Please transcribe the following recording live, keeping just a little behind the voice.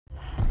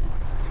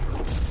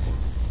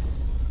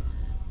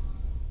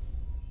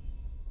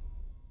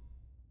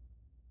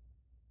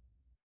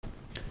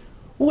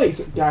What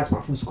is up guys,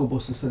 Matt from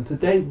Schoolbusters, and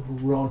today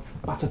we're on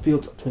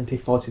Battlefield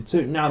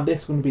 2042. Now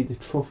this is going to be the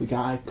trophy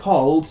guide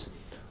called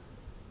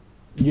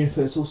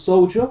Universal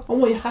Soldier,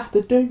 and what you have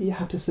to do, you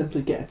have to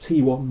simply get a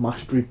T1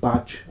 Mastery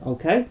badge,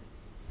 okay?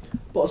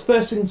 But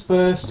first things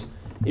first,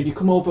 if you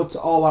come over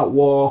to All Out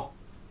War,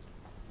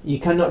 you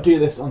cannot do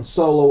this on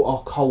solo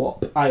or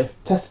co-op. I have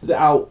tested it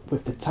out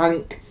with the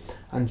tank,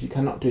 and you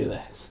cannot do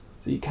this.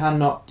 So you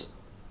cannot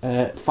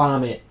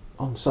farm it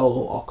on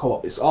solo or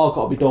co-op. It's all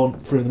got to be done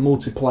through the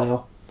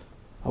multiplayer.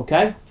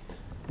 Okay.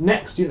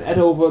 Next, you head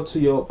over to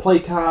your play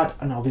card,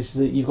 and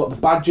obviously you've got the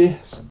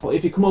badges. But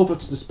if you come over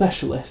to the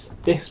specialist,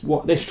 this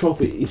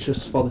trophy is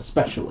just for the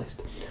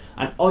specialist,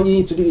 and all you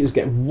need to do is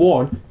get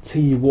one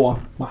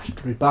T1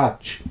 Mastery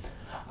badge.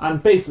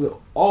 And basically,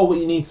 all what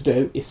you need to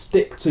do is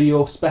stick to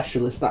your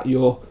specialist that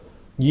you're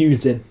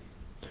using.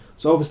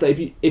 So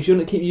obviously, if you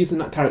want to keep using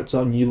that character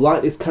and you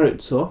like this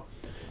character,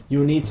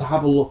 you need to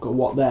have a look at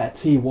what their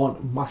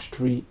T1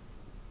 Mastery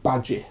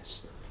badge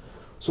is.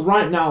 So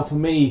right now, for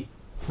me,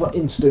 for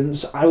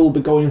instance, I will be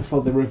going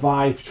for the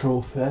Revive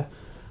trophy,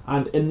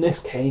 and in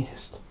this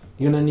case,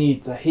 you're going to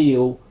need to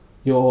heal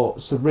your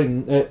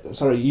syringe,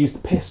 use the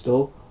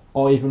pistol,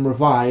 or even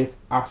revive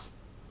as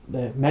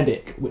the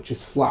medic, which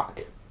is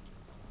flak.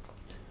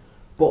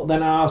 But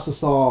then I also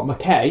saw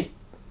McKay,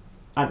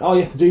 and all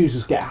you have to do is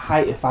just get a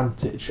height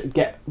advantage,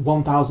 get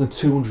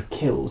 1,200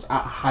 kills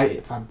at a height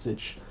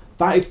advantage.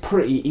 That is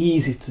pretty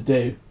easy to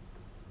do.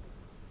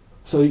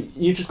 So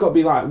you just got to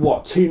be like,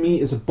 what, 2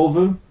 meters above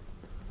him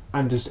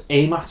and just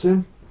aim at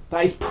him.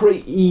 That is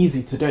pretty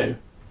easy to do.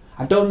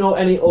 I don't know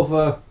any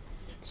other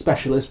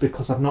specialists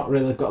because I've not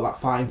really got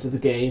that far into the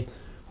game.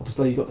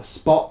 Obviously you've got the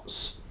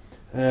spots,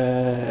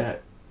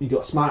 you've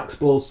got smart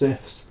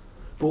explosives.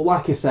 But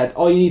like I said,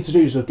 all you need to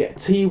do is get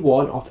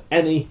T1 of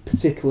any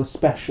particular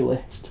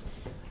specialist,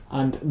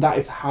 and that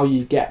is how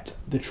you get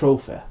the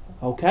trophy.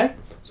 Okay?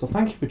 So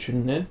thank you for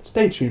tuning in.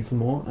 Stay tuned for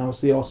more, and I will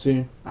see you all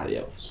soon.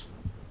 Adios.